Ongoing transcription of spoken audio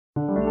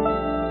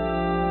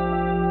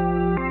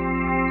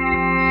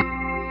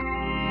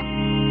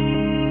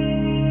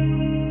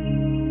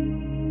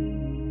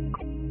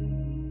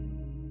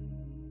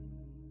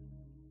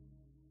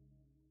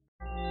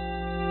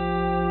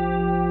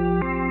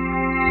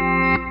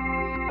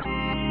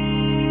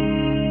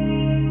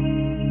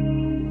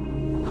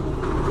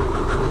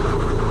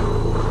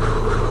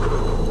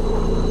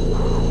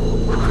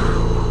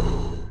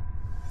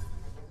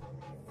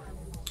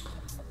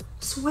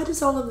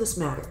does all of this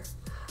matter?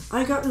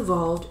 I got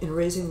involved in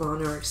raising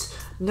monarchs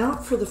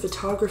not for the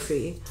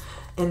photography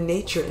and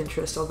nature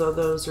interest, although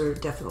those are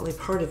definitely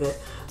part of it,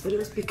 but it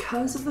was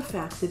because of the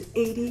fact that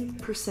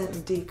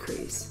 80%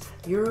 decrease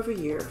year over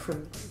year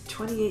from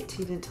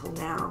 2018 until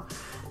now.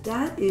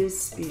 That is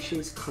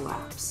species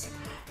collapse.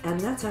 And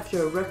that's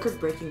after a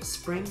record-breaking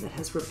spring that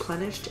has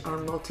replenished our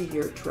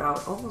multi-year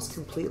drought almost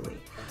completely.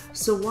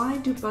 So why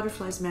do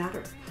butterflies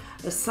matter?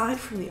 Aside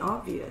from the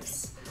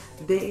obvious,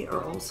 they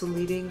are also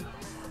leading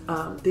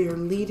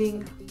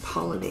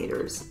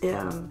pollinators.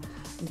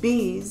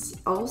 Bees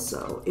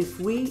also, if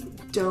we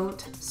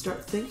don't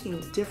start thinking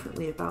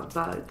differently about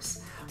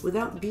bugs,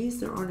 without bees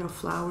there are no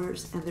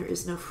flowers and there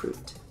is no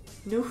fruit.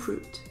 No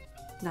fruit.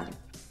 None.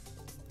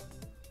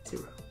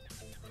 Zero.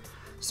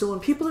 So when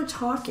people are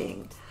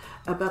talking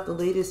about the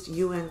latest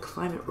UN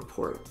climate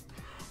report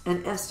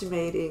and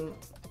estimating,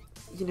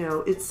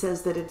 it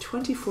says that in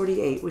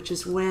 2048, which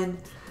is when,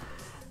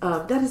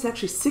 that is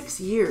actually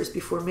 6 years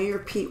before Mayor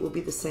Pete will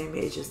be the same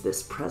age as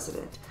this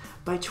president.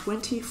 By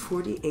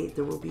 2048,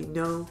 there will be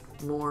no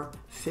more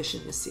fish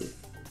in the sea.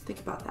 Think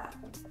about that.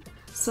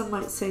 Some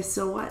might say,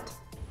 so what?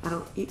 I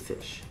don't eat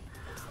fish.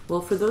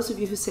 Well, for those of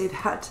you who say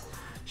that,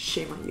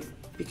 shame on you,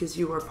 because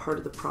you are part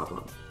of the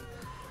problem.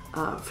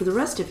 For the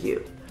rest of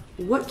you,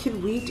 what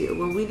can we do?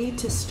 Well, we need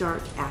to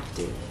start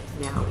acting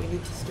now. We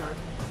need to start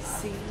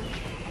seeing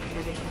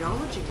and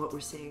acknowledging what we're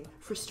seeing.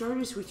 For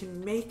starters, we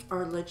can make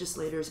our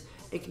legislators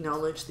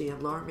acknowledge the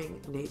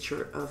alarming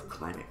nature of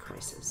climate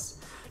crisis.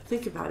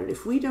 Think about it.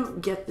 If we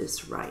don't get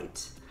this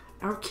right,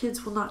 our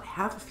kids will not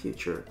have a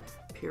future,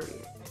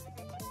 period.